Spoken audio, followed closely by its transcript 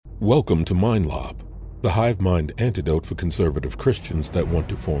Welcome to MindLob, the hive mind antidote for conservative Christians that want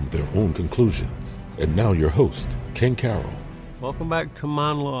to form their own conclusions. And now your host, Ken Carroll. Welcome back to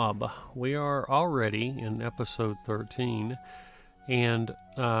MindLob. We are already in episode 13, and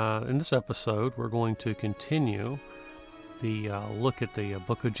in this episode we're going to continue the look at the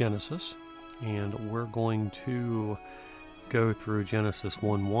book of Genesis, and we're going to go through Genesis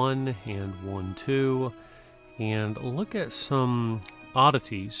 1:1 and 1:2 and look at some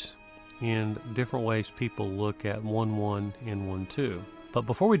oddities in different ways people look at 1:1 and 1:2. But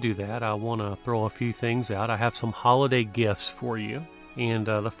before we do that, I want to throw a few things out. I have some holiday gifts for you. And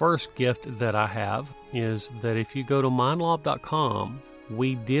the first gift that I have is that if you go to mindlob.com,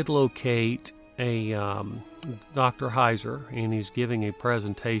 we did locate a Dr. Heiser, and he's giving a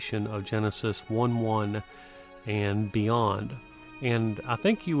presentation of Genesis 1:1 and beyond. And I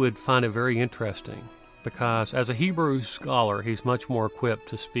think you would find it very interesting, because as a Hebrew scholar, he's much more equipped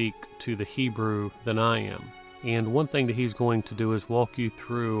to speak to the Hebrew than I am. And one thing that he's going to do is walk you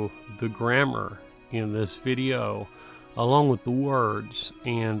through the grammar in this video, along with the words.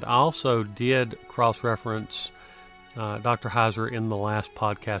 And I also did cross-reference Dr. Heiser in the last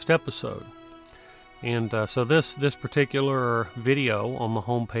podcast episode. And so this particular video on the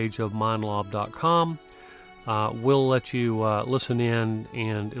homepage of mindlob.com will let you listen in,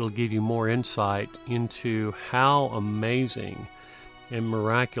 and it'll give you more insight into how amazing and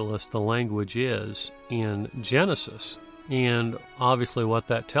miraculous the language is in Genesis. And obviously what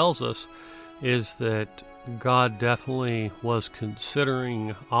that tells us is that God definitely was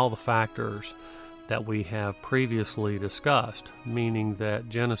considering all the factors that we have previously discussed, meaning that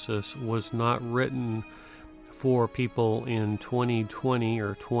Genesis was not written for people in 2020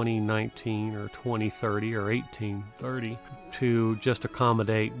 or 2019 or 2030 or 1830 to just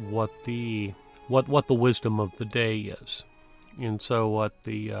accommodate what the wisdom of the day is. And so what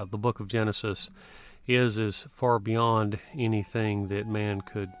the book of Genesis is far beyond anything that man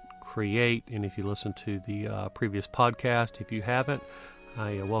could create. And if you listen to the previous podcast, if you haven't,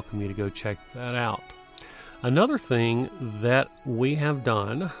 I welcome you to go check that out. Another thing that we have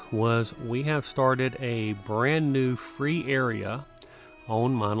done was we have started a brand new free area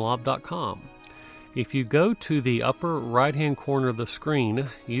on mindlob.com. If you go to the upper right-hand corner of the screen,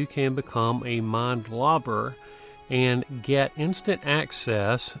 you can become a MindLobber and get instant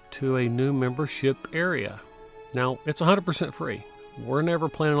access to a new membership area. Now, it's 100% free. We're never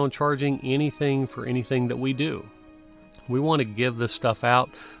planning on charging anything for anything that we do. We want to give this stuff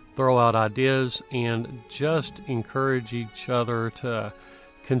out, throw out ideas, and just encourage each other to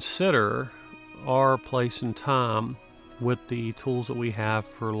consider our place and time with the tools that we have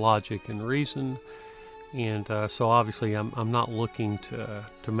for logic and reason. And so obviously I'm not looking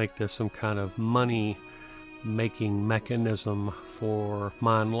to make this some kind of money-making mechanism for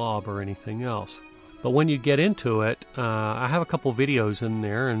MindLob or anything else. But when you get into it, I have a couple videos in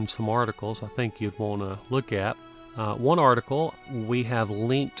there and some articles I think you'd want to look at. One article, we have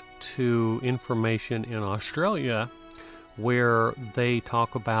linked to information in Australia where they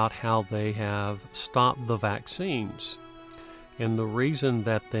talk about how they have stopped the vaccines. And the reason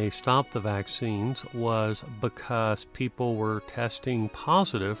that they stopped the vaccines was because people were testing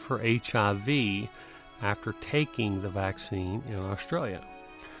positive for HIV after taking the vaccine in Australia.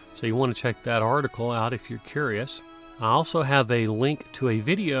 So you want to check that article out if you're curious. I also have a link to a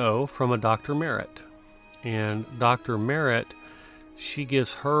video from a Dr. Merritt. And Dr. Merritt, she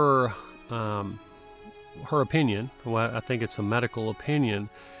gives her opinion, well, I think it's a medical opinion,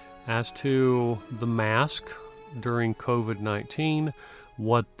 as to the mask during COVID-19,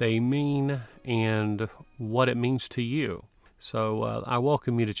 what they mean, and what it means to you. So I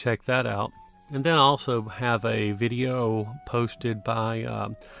welcome you to check that out. And then I also have a video posted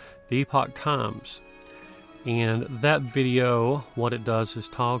by the Epoch Times. And that video, what it does is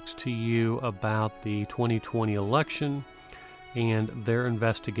talks to you about the 2020 election and their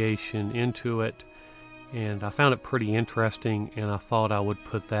investigation into it. And I found it pretty interesting, and I thought I would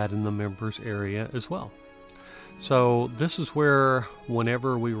put that in the members area as well. So this is where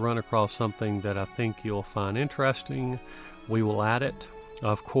whenever we run across something that I think you'll find interesting, we will add it.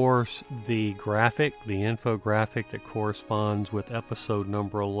 Of course, the infographic that corresponds with episode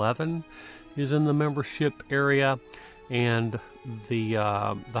number 11 is in the membership area, and the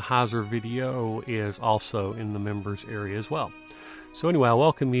Heiser video is also in the members area as well. So anyway, I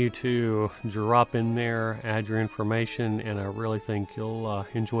welcome you to drop in there, add your information, and I really think you'll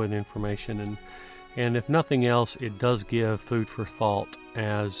enjoy the information. And if nothing else, it does give food for thought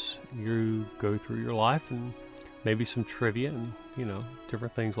as you go through your life, and maybe some trivia and,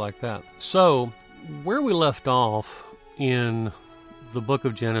 different things like that. So where we left off in the book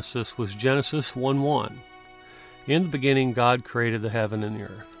of Genesis was Genesis 1:1. In the beginning, God created the heaven and the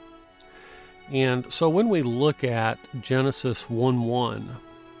earth. And so when we look at Genesis 1:1,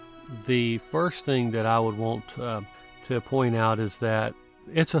 the first thing that I would want to point out is that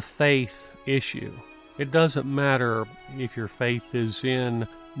it's a faith issue. It doesn't matter if your faith is in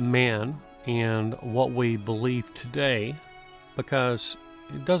man and what we believe today, because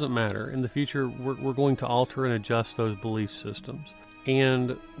it doesn't matter. In the future, we're going to alter and adjust those belief systems.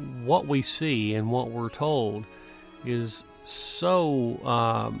 And what we see and what we're told is so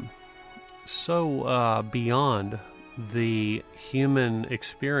beyond the human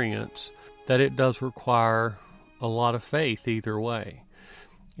experience that it does require a lot of faith either way.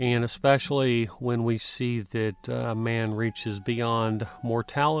 And especially when we see that man reaches beyond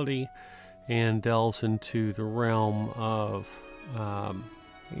mortality and delves into the realm of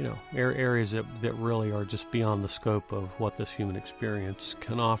areas that really are just beyond the scope of what this human experience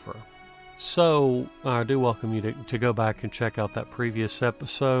can offer. So I do welcome you to go back and check out that previous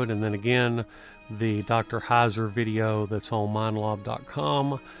episode, and then again the Dr. Heiser video that's on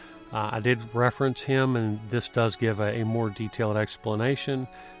mindlob.com. I did reference him, and this does give a more detailed explanation,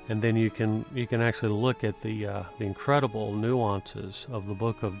 and then you can actually look at the incredible nuances of the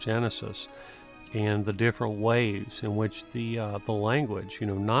book of Genesis and the different ways in which the language,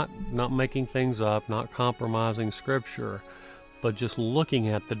 not making things up, not compromising Scripture, but just looking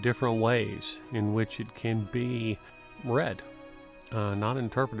at the different ways in which it can be read, not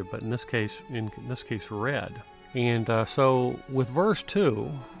interpreted, but in this case read. And so with verse 2,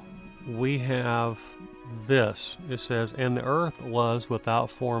 we have this. It says, "And the earth was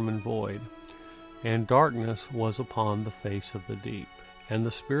without form and void, and darkness was upon the face of the deep. And the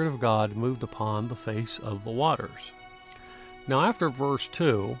Spirit of God moved upon the face of the waters." Now after verse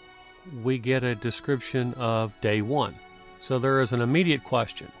 2, we get a description of day 1. So there is an immediate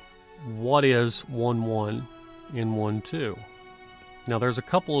question. What is 1:1 and 1:2? Now there's a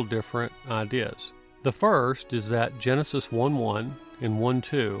couple of different ideas. The first is that Genesis 1:1 and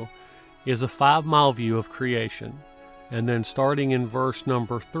 1:2 is a 5-mile view of creation. And then starting in verse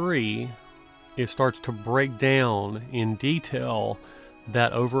number 3, it starts to break down in detail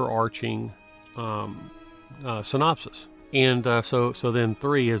that overarching synopsis. And so then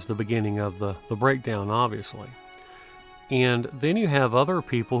 3 is the beginning of the breakdown, obviously. And then you have other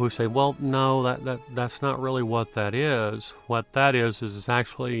people who say, well, no, that's not really what that is. What that is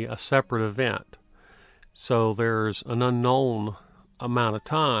actually a separate event. So there's an unknown amount of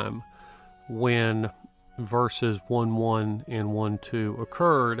time when verses 1:1 and 1:2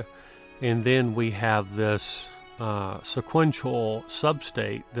 occurred, and then we have this sequential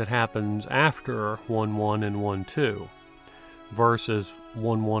substate that happens after 1:1 and 1:2, verses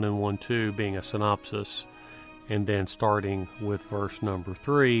 1:1 and 1:2 being a synopsis, and then starting with verse number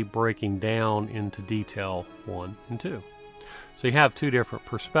 3, breaking down into detail 1 and 2. So you have two different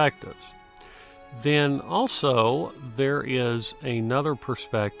perspectives. Then also there is another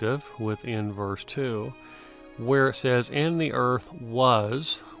perspective within verse 2 where it says, "And the earth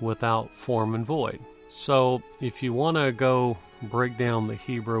was without form and void." So if you want to go break down the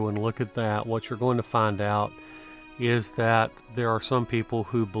Hebrew and look at that, what you're going to find out is that there are some people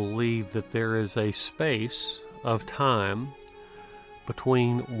who believe that there is a space of time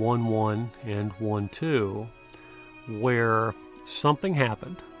between 1:1 and 1:2 where something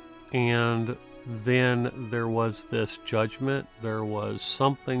happened, and then there was this judgment, there was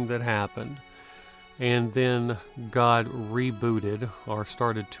something that happened, and then God rebooted or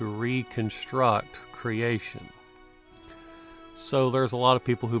started to reconstruct creation. So there's a lot of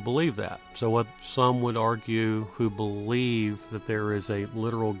people who believe that. So what some would argue who believe that there is a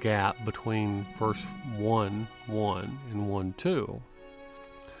literal gap between verse 1:1 and 1:2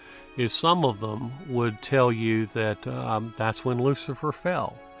 is some of them would tell you that that's when Lucifer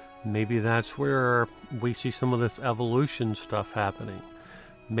fell. Maybe that's where we see some of this evolution stuff happening.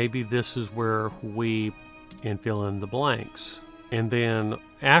 Maybe this is where we fill in the blanks. And then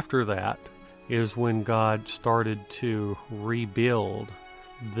after that is when God started to rebuild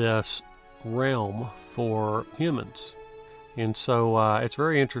this realm for humans. And so it's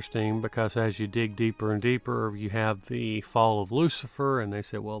very interesting because as you dig deeper and deeper, you have the fall of Lucifer, and they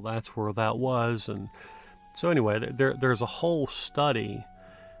say, well, that's where that was. And so anyway, there's a whole study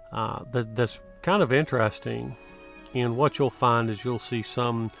that's kind of interesting. And what you'll find is you'll see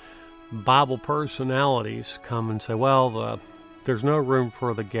some Bible personalities come and say, well, there's no room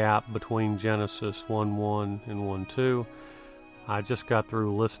for the gap between Genesis 1:1 and 1:2. I just got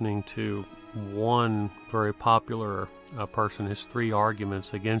through listening to one very popular person, his 3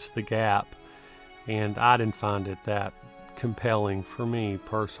 arguments against the gap, and I didn't find it that compelling for me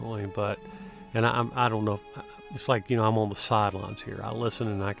personally, and I don't know. It's like, I'm on the sidelines here. I listen,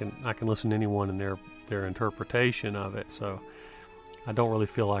 and I can listen to anyone and their interpretation of it. So I don't really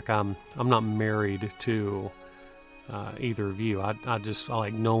feel like I'm not married to either view. I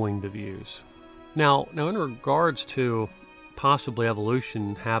like knowing the views. Now in regards to possibly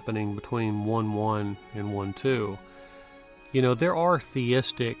evolution happening between 1-1 and 1-2, there are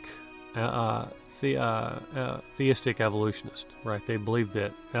theistic evolutionists, right? They believe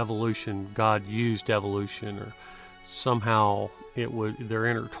that evolution, God used evolution, or somehow they're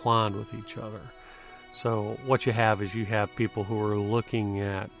intertwined with each other. So what you have is people who are looking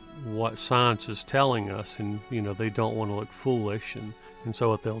at what science is telling us, and they don't want to look foolish, and so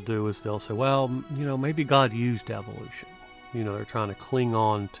what they'll do is they'll say, well, maybe God used evolution. They're trying to cling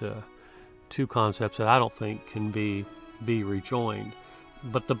on to two concepts that I don't think can be rejoined.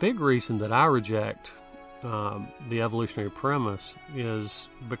 But the big reason that I reject the evolutionary premise is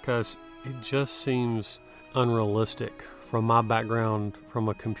because it just seems unrealistic from my background, from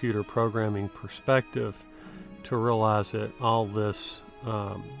a computer programming perspective, to realize that all this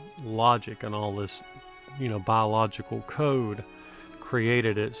logic and all this, biological code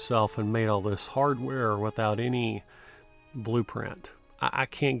created itself and made all this hardware without any blueprint. I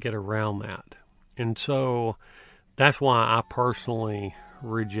can't get around that. And so that's why I personally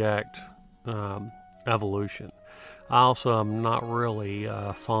reject evolution. I also am not really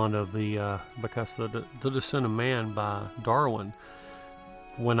fond of because the Descent of Man by Darwin,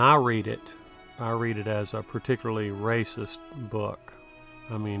 when I read it as a particularly racist book.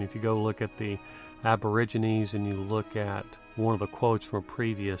 I mean, if you go look at the Aborigines and you look at one of the quotes from a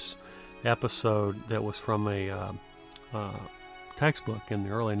previous episode that was from a textbook in the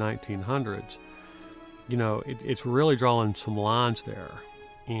early 1900s, it's really drawing some lines there.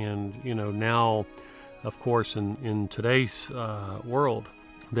 And, now, of course, in today's world,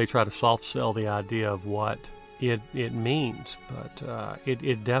 they try to soft sell the idea of what it means, but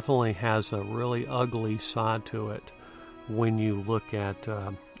it definitely has a really ugly side to it when you look at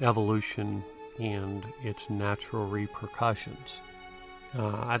evolution and its natural repercussions.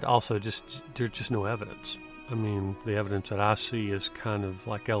 I'd also there's just no evidence. I mean, the evidence that I see is kind of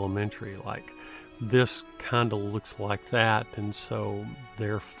like elementary, like this kind of looks like that, and so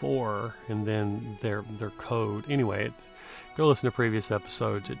therefore, and then their code. Anyway, go listen to previous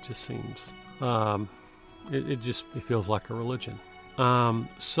episodes. It just seems, it feels like a religion.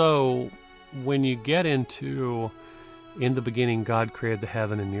 So when you get into, in the beginning God created the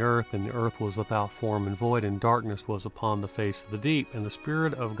heaven and the earth was without form and void, and darkness was upon the face of the deep, and the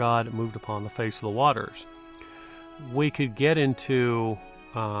Spirit of God moved upon the face of the waters. We could get into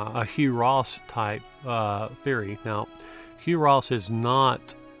a Hugh Ross type theory. Now, Hugh Ross is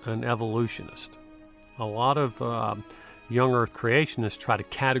not an evolutionist. A lot of young earth creationists try to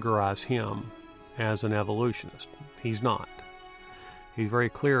categorize him as an evolutionist. He's not. He's very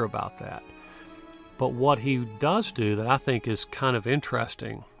clear about that. But what he does do that I think is kind of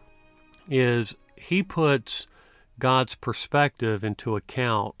interesting is he puts God's perspective into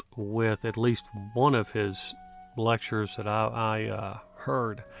account with at least one of his lectures that I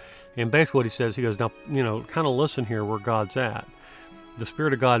heard. And basically what he says, he goes, now, kind of listen here where God's at. The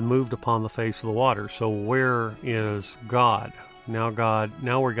Spirit of God moved upon the face of the water. So where is God? Now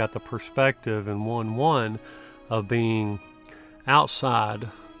we got the perspective in 1-1 of being outside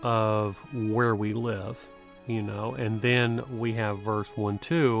of where we live, and then we have verse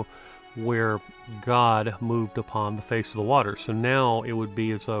 1-2 where God moved upon the face of the water. So now it would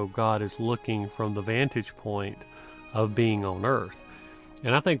be as though God is looking from the vantage point of being on earth.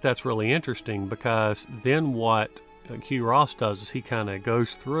 And I think that's really interesting, because then what Hugh Ross does is he kind of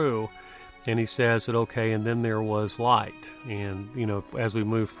goes through and he says that, okay, and then there was light. And, as we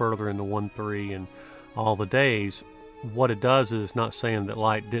move further into 1-3 and all the days, what it does is not saying that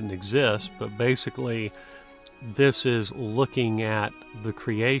light didn't exist, but basically this is looking at the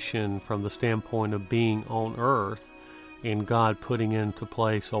creation from the standpoint of being on earth and God putting into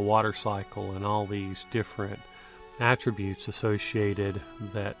place a water cycle and all these different attributes associated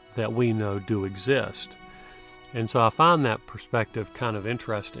that we know do exist. And so I find that perspective kind of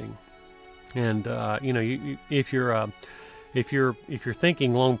interesting. And if you're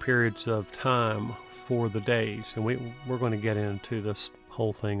thinking long periods of time for the days, and we're going to get into this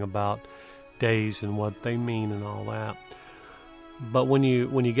whole thing about days and what they mean and all that. But when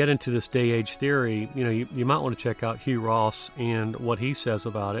you get into this day-age theory, you might want to check out Hugh Ross and what he says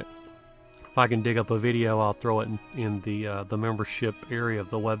about it. If I can dig up a video, I'll throw it in the membership area of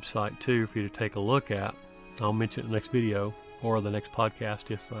the website too for you to take a look at. I'll mention it in the next video or the next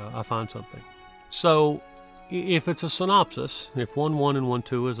podcast if I find something. So if it's a synopsis, if 1:1 and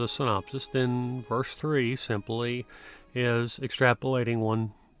 1:2 is a synopsis, then verse 3 simply is extrapolating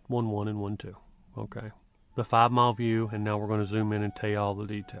 1:1 and 1:2. Okay, the 5-mile view, and now we're going to zoom in and tell you all the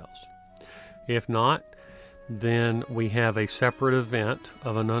details. If not, then we have a separate event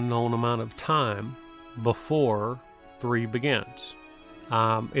of an unknown amount of time before 3 begins.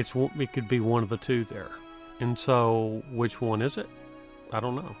 It could be one of the two there. And so which one is it? I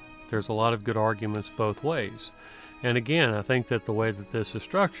don't know. There's a lot of good arguments both ways. And again, I think that the way that this is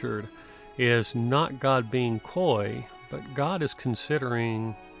structured is not God being coy, but God is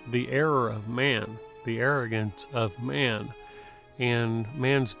considering the error of man, the arrogance of man, and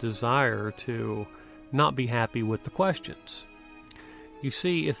man's desire to not be happy with the questions. You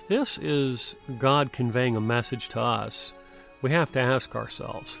see, if this is God conveying a message to us, we have to ask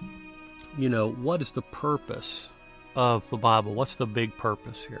ourselves, what is the purpose of the Bible? What's the big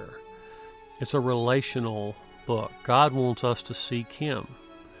purpose here? It's a relational book. God wants us to seek Him.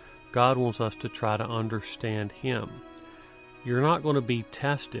 God wants us to try to understand Him. You're not going to be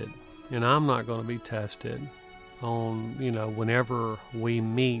tested, and I'm not going to be tested on, whenever we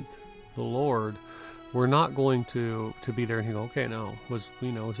meet the Lord. We're not going to be there and go, okay, now, was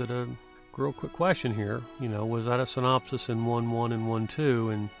it a real quick question here? Was that a synopsis in 1:1 and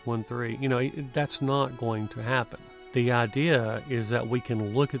 1:2 and 1:3? That's not going to happen. The idea is that we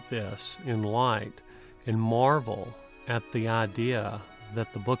can look at this in light and marvel at the idea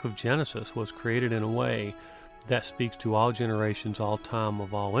that the book of Genesis was created in a way that speaks to all generations, all time,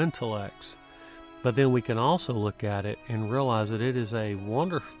 of all intellects. But then we can also look at it and realize that it is a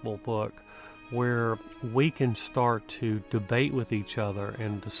wonderful book where we can start to debate with each other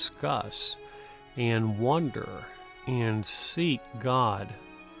and discuss and wonder and seek God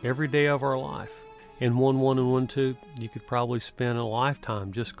every day of our life. In 1:1 and 1:2, you could probably spend a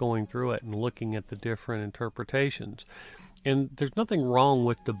lifetime just going through it and looking at the different interpretations. And there's nothing wrong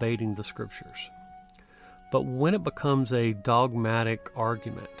with debating the scriptures. But when it becomes a dogmatic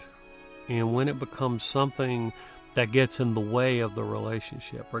argument, and when it becomes something that gets in the way of the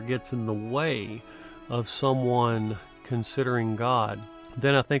relationship or gets in the way of someone considering God,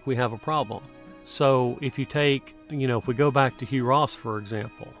 then I think we have a problem. So if you take, if we go back to Hugh Ross, for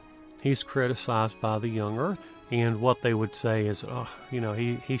example, he's criticized by the young earth. And what they would say is,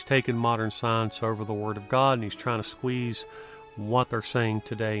 he's taken modern science over the Word of God, and he's trying to squeeze what they're saying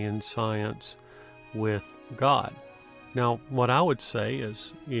today in science with God. Now, what I would say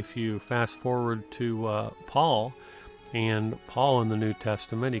is, if you fast forward to Paul, and Paul in the New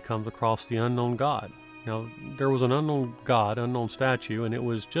Testament, he comes across the unknown God. Now, there was an unknown God, unknown statue, and it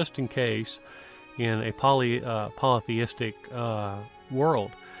was just in case in a polytheistic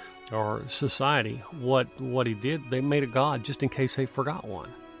world or society, what he did, they made a God just in case they forgot one.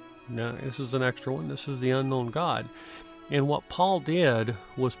 Now, this is an extra one. This is the unknown God. And what Paul did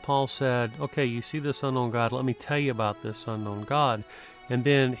was Paul said, okay, you see this unknown God, let me tell you about this unknown God. And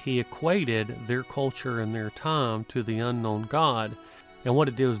then he equated their culture and their time to the unknown God. And what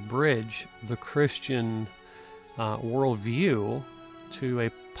it did was bridge the Christian worldview to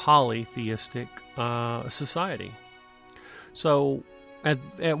a polytheistic society. So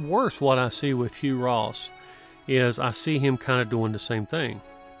at worst, what I see with Hugh Ross is I see him kind of doing the same thing,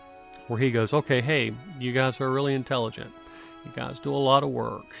 where he goes, okay, hey, you guys are really intelligent. You guys do a lot of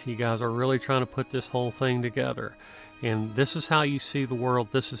work. You guys are really trying to put this whole thing together. And this is how you see the world.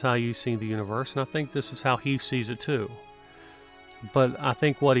 This is how you see the universe. And I think this is how he sees it too. But I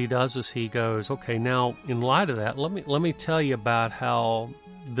think what he does is he goes, okay, now in light of that, let me tell you about how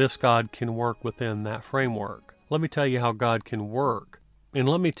this God can work within that framework. Let me tell you how God can work. And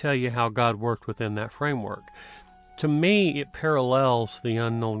let me tell you how God worked within that framework. To me, it parallels the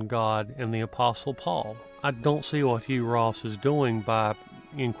unknown God and the Apostle Paul. I don't see what Hugh Ross is doing by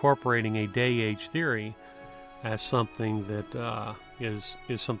incorporating a day-age theory as something that is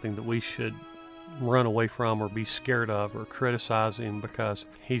something that we should run away from or be scared of or criticize him because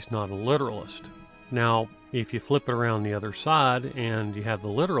he's not a literalist. Now, if you flip it around the other side and you have the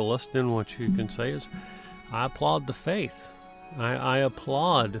literalist, then what you can say is, I applaud the faith. I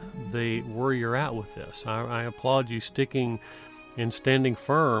applaud where you're at with this. I applaud you sticking and standing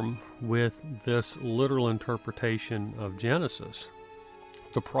firm with this literal interpretation of Genesis.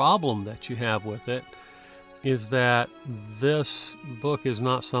 The problem that you have with it is that this book is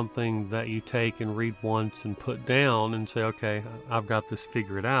not something that you take and read once and put down and say, okay, I've got this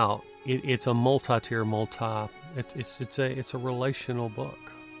figured out. It's a multi-tier, it's a relational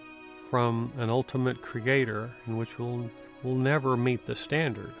book from an ultimate creator in which will never meet the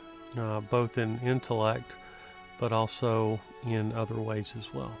standard, both in intellect, but also in other ways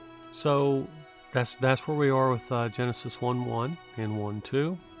as well. So that's where we are with Genesis 1:1 and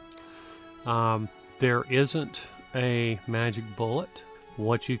 1:2. There isn't a magic bullet.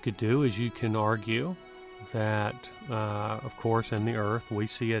 What you could do is you can argue that, of course, in the earth, we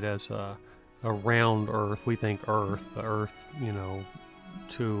see it as a round earth. We think earth, the earth,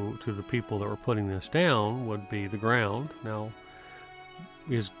 to the people that were putting this down would be the ground. Now,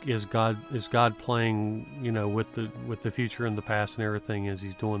 is God playing, with the future and the past and everything as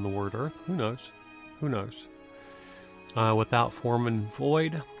he's doing the word earth? Who knows? Without form and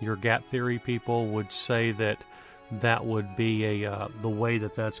void, your gap theory people would say that would be the way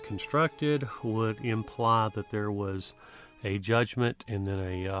that's constructed would imply that there was a judgment, and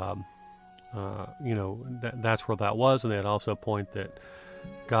then that's where that was, and they'd also point that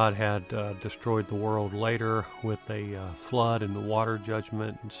God had destroyed the world later with a flood and the water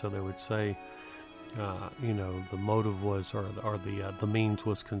judgment, and so they would say, the motive was, or the means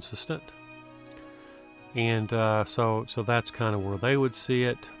was consistent, and so that's kind of where they would see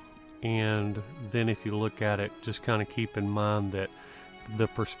it. And then if you look at it, just kind of keep in mind that the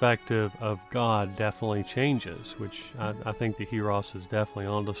perspective of God definitely changes, which I think the Heros is definitely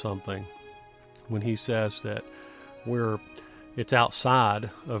onto something when he says that it's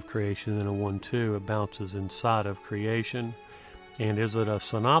outside of creation, and in 1:2 it bounces inside of creation. And is it a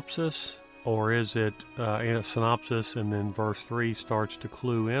synopsis, or is it a synopsis and then verse 3 starts to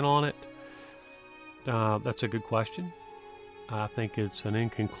clue in on it? That's a good question. I think it's an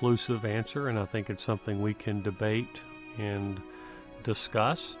inconclusive answer, and I think it's something we can debate and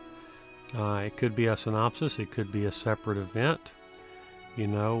discuss. It could be a synopsis, it could be a separate event,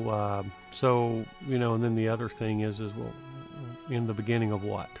 and then the other thing is well, in the beginning of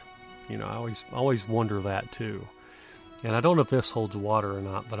what? I always wonder that too. And I don't know if this holds water or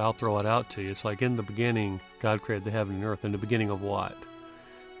not, but I'll throw it out to you. It's like, in the beginning, God created the heaven and earth. In the beginning of what?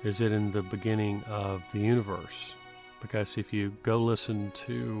 Is it in the beginning of the universe? Because if you go listen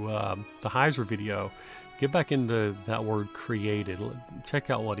to the Heiser video, get back into that word created.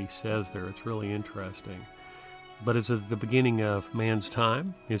 Check out what he says there. It's really interesting. But is it the beginning of man's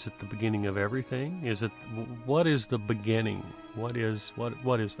time? Is it the beginning of everything? What is the beginning? What is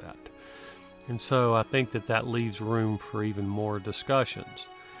that? And so I think that leaves room for even more discussions.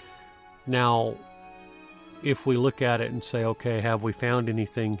 Now, if we look at it and say, okay, have we found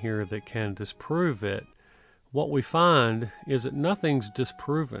anything here that can disprove it? What we find is that nothing's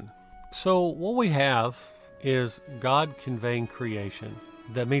disproven. So what we have is God conveying creation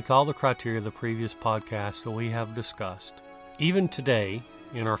that meets all the criteria of the previous podcasts that we have discussed. Even today,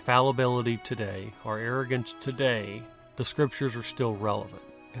 in our fallibility today, our arrogance today, the scriptures are still relevant.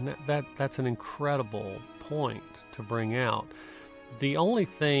 And that's an incredible point to bring out. The only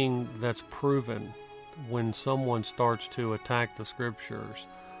thing that's proven when someone starts to attack the scriptures,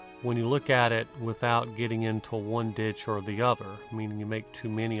 when you look at it without getting into one ditch or the other, meaning you make too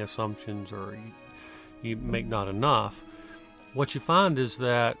many assumptions or you make not enough, what you find is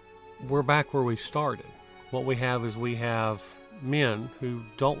that we're back where we started. What we have is men who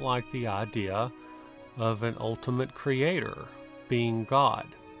don't like the idea of an ultimate creator being God.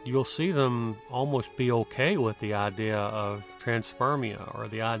 You'll see them almost be okay with the idea of transpermia or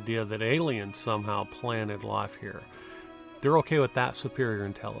the idea that aliens somehow planted life here. They're okay with that superior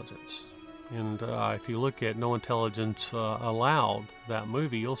intelligence. And if you look at No Intelligence Allowed, that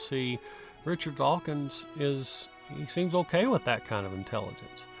movie, you'll see Richard Dawkins he seems okay with that kind of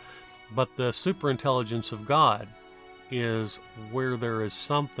intelligence. But the superintelligence of God is where there is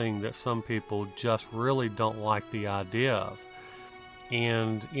something that some people just really don't like the idea of.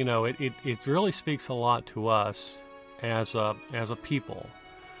 And, it really speaks a lot to us as a people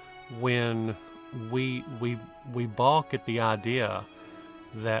when we balk at the idea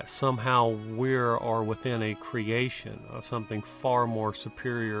that somehow we are within a creation of something far more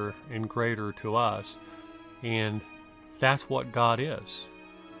superior and greater to us. And that's what God is.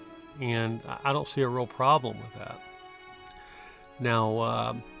 And I don't see a real problem with that.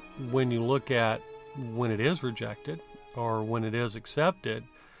 Now, when you look at when it is rejected or when it is accepted,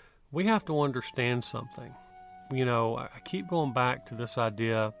 we have to understand something. I keep going back to this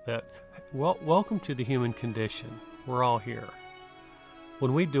idea that, welcome to the human condition. We're all here.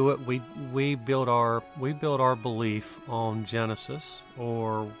 When we do it, we build our belief on Genesis,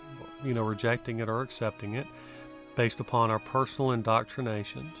 or rejecting it or accepting it, based upon our personal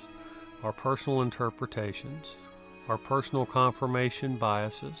indoctrinations, our personal interpretations, our personal confirmation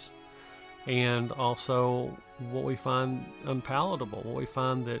biases, and also what we find unpalatable, what we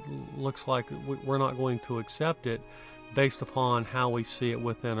find that looks like we're not going to accept it based upon how we see it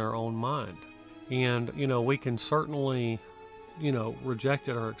within our own mind. And, we can certainly, reject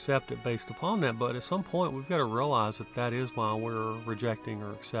it or accept it based upon that. But at some point, we've got to realize that that is why we're rejecting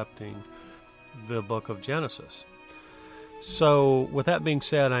or accepting the book of Genesis. So with that being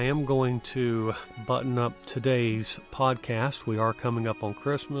said, I am going to button up today's podcast. We are coming up on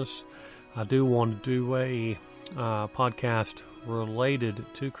Christmas. I do want to do a podcast related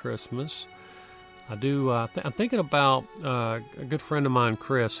to Christmas. I'm thinking about a good friend of mine,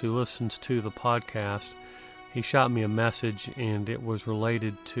 Chris, who listens to the podcast. He shot me a message, and it was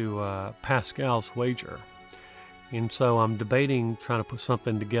related to Pascal's wager. And so I'm debating trying to put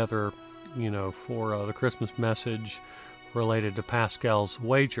something together, for the Christmas message related to Pascal's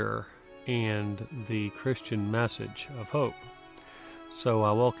wager and the Christian message of hope. So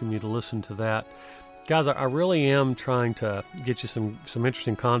I welcome you to listen to that. Guys, I really am trying to get you some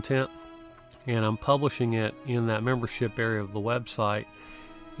interesting content, and I'm publishing it in that membership area of the website.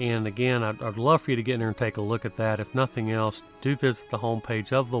 And again, I'd love for you to get in there and take a look at that. If nothing else, do visit the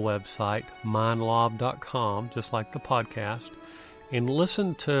homepage of the website, mindlob.com, just like the podcast, and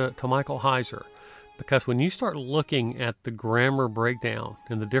listen to Michael Heiser. Because when you start looking at the grammar breakdown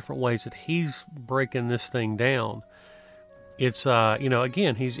and the different ways that he's breaking this thing down, it's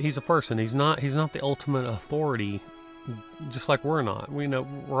again, he's a person. He's not the ultimate authority, just like we're not.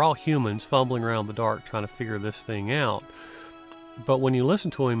 We're all humans fumbling around the dark trying to figure this thing out. But when you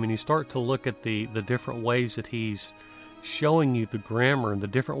listen to him and you start to look at the different ways that he's showing you the grammar and the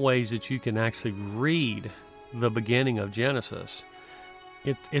different ways that you can actually read the beginning of Genesis,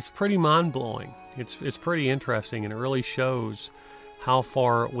 it's pretty mind-blowing. It's pretty interesting, and it really shows how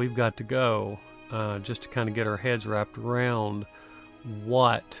far we've got to go just to kind of get our heads wrapped around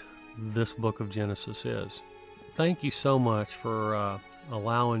what this book of Genesis is. Thank you so much for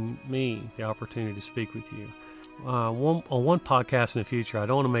allowing me the opportunity to speak with you. On one podcast in the future, I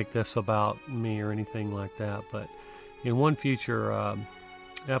don't want to make this about me or anything like that, but in one future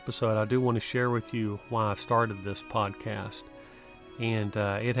episode, I do want to share with you why I started this podcast. And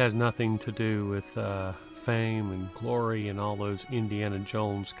it has nothing to do with fame and glory and all those Indiana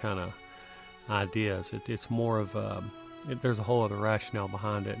Jones kind of ideas. It's more of there's a whole other rationale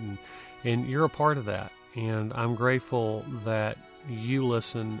behind it, and you're a part of that. And I'm grateful that you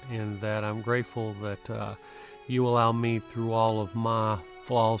listen, and that I'm grateful that you allow me, through all of my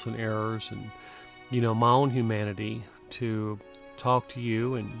flaws and errors and my own humanity, to talk to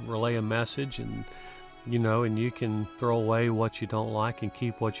you and relay a message, and you can throw away what you don't like and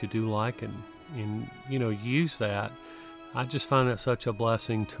keep what you do like, and use that. I just find that such a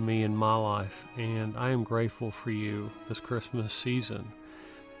blessing to me in my life, and I am grateful for you this Christmas season,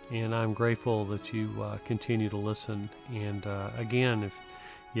 and I'm grateful that you continue to listen. And again, if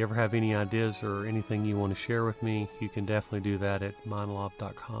you ever have any ideas or anything you want to share with me, you can definitely do that at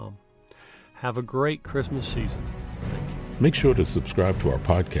mindlob.com. Have a great Christmas season. Thank you. Make sure to subscribe to our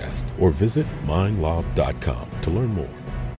podcast or visit mindlob.com to learn more.